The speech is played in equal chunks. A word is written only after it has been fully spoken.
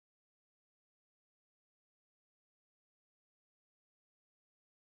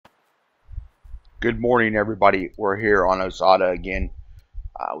Good morning, everybody. We're here on Osada again.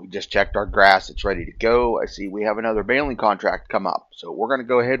 We just checked our grass. It's ready to go. I see we have another baling contract come up. So we're going to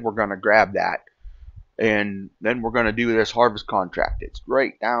go ahead. We're going to grab that. And then we're going to do this harvest contract. It's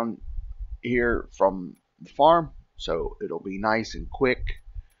right down here from the farm. So it'll be nice and quick.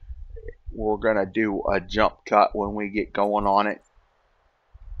 We're going to do a jump cut when we get going on it.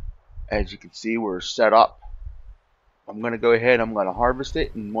 As you can see, we're set up. I'm going to go ahead. I'm going to harvest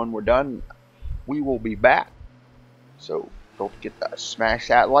it. And when we're done, we will be back. So don't forget to smash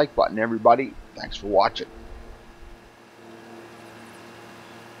that like button, everybody. Thanks for watching.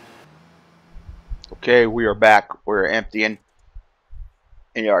 Okay, we are back. We're emptying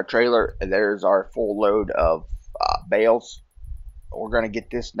in our trailer, and there's our full load of bales. We're going to get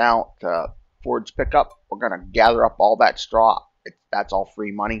this now to forage pickup. We're going to gather up all that straw. That's all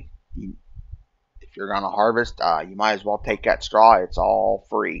free money. If you're going to harvest, you might as well take that straw. It's all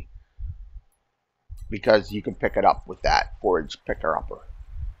free, because you can pick it up with that forage picker-upper.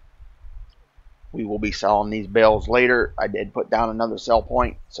 We will be selling these bales later. I did put down another sell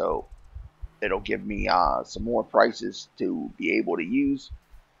point, so it'll give me some more prices to be able to use.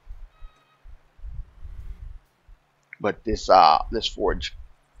 But this forage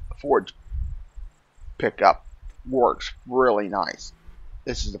pickup works really nice.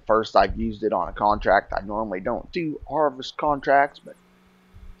 This is the first I've used it on a contract. I normally don't do harvest contracts, but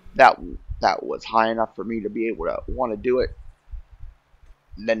that was high enough for me to be able to want to do it.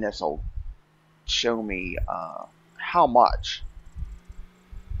 And then this will show me how much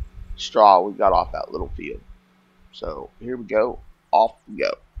straw we got off that little field. So here we go. Off we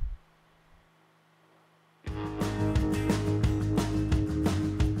go.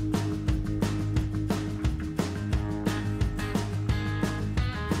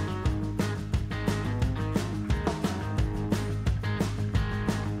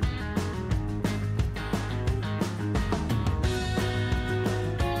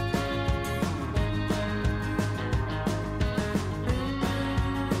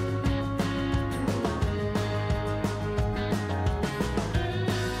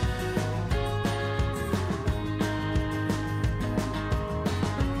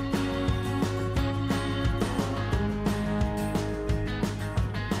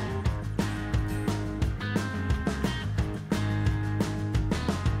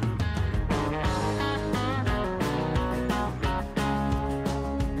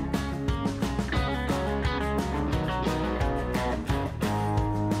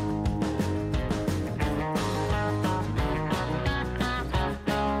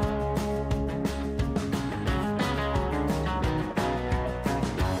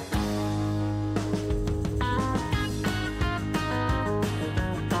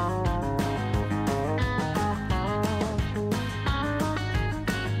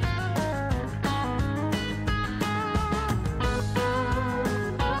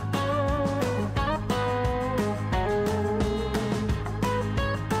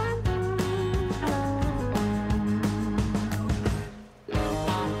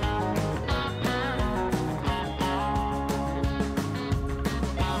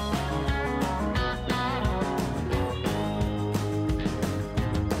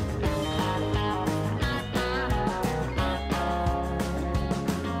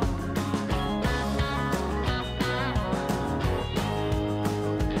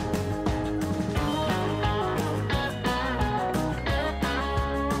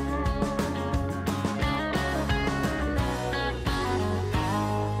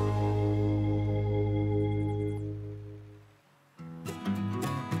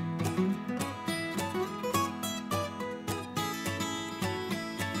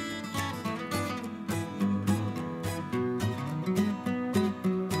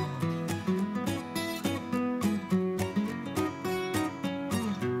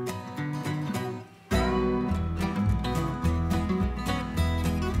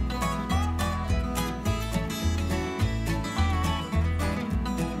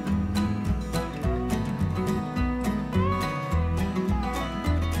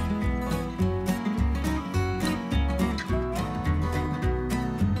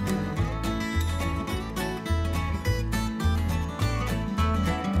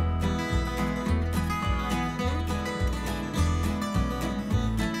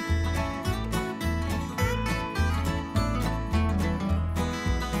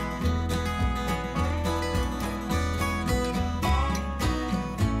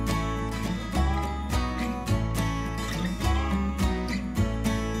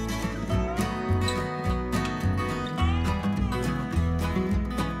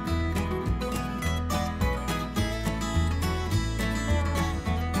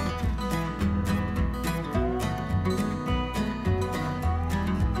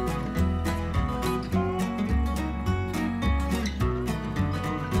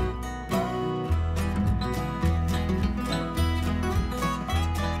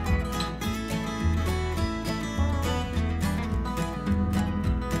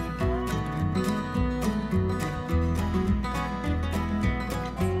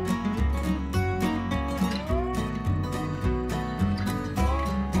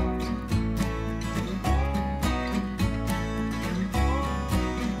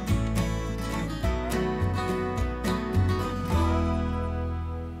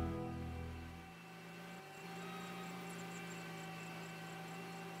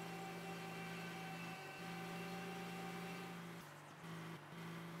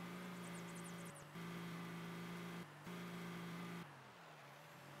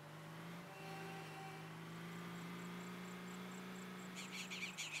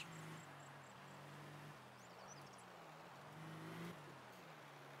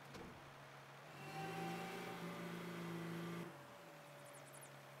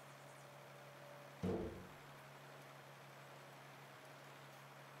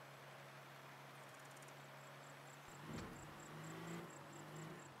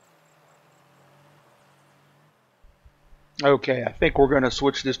 Okay, I think we're going to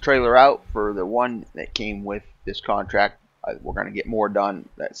switch this trailer out for the one that came with this contract. We're going to get more done.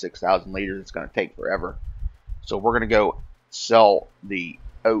 That 6,000 liters, it's going to take forever. So we're going to go sell the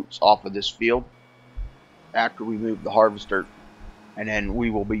oats off of this field after we move the harvester. And then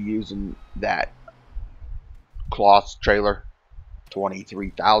we will be using that cloth trailer,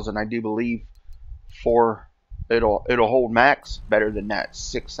 23,000 I do believe, for it'll hold max better than that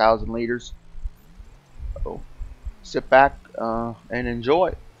 6,000 liters. So sit back and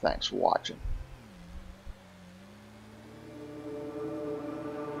enjoy. Thanks for watching.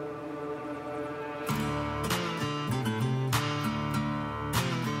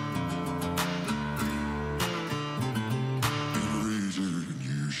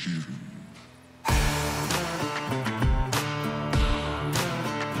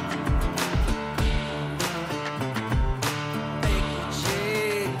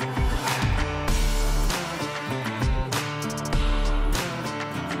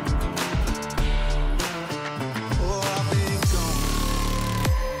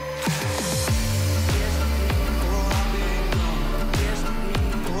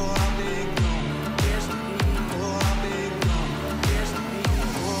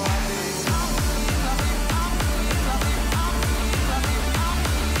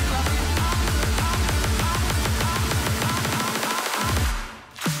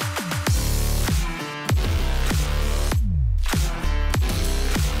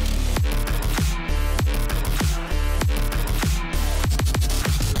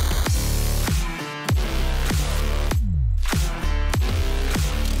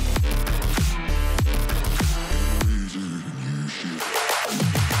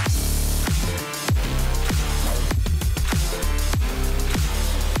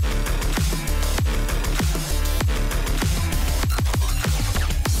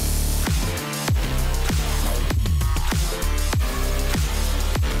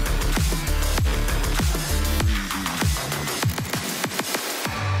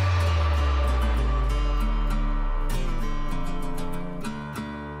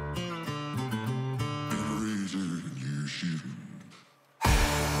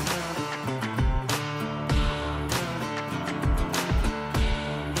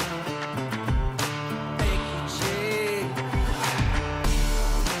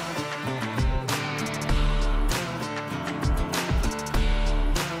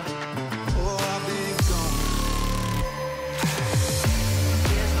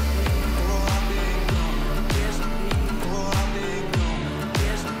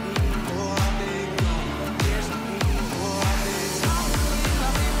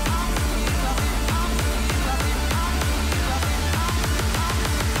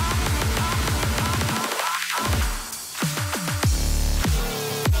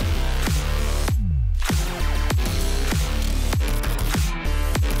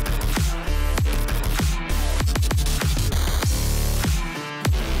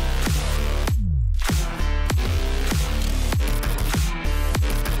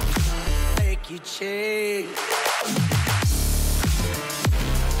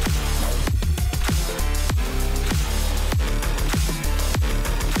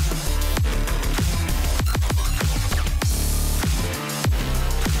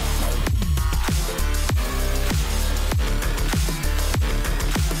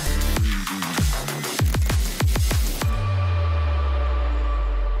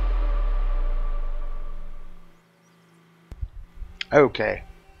 Okay,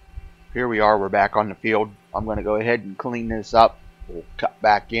 here we are. We're back on the field. I'm going to go ahead and clean this up. We'll cut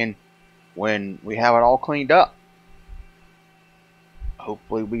back in when we have it all cleaned up.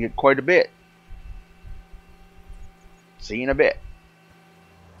 Hopefully we get quite a bit. See you in a bit.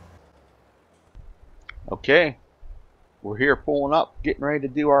 Okay, we're here pulling up, getting ready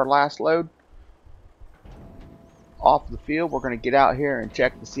to do our last load off the field. We're going to get out here and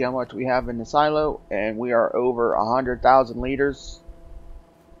check to see how much we have in the silo, and we are over 100,000 liters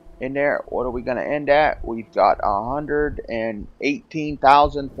in there. What are we going to end at? We've got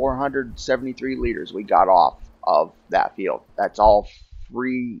 118,473 liters we got off of that field. That's all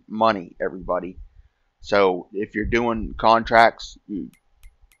free money, everybody. So if you're doing contracts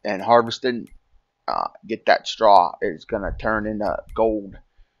and harvesting, get that straw. It's going to turn into gold.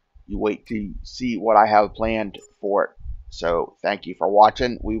 You wait to see what I have planned for it. So thank you for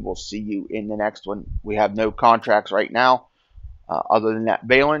watching. We will see you in the next one. We have no contracts right now other than that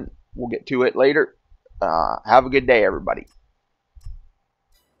baling. We'll get to it later. Have a good day, everybody.